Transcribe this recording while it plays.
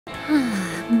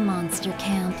Monster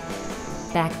Camp.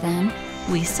 Back then,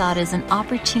 we saw it as an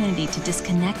opportunity to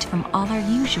disconnect from all our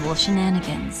usual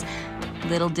shenanigans.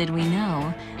 Little did we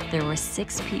know, there were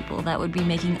 6 people that would be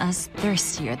making us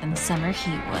thirstier than summer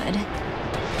heat would.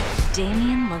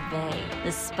 Damien LeVay,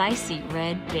 the spicy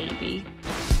red baby.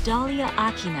 Dahlia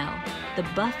Aquino, the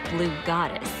buff blue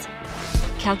goddess.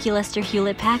 Calculester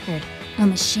Hewlett-Packard, a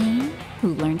machine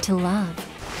who learned to love.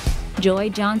 Joy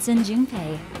Johnson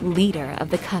Junpei, leader of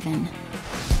the Coven.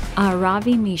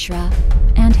 Ravi Mishra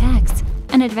and Hex,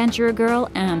 an adventurer girl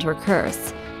and her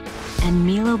curse. And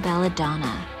Milo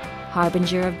Belladonna,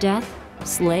 harbinger of death,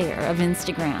 slayer of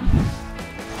Instagram.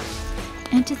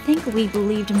 And to think we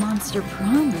believed Monster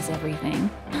Prom was everything.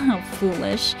 How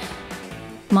foolish.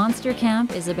 Monster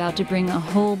Camp is about to bring a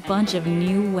whole bunch of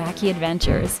new wacky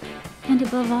adventures. And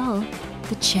above all,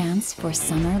 the chance for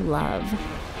summer love.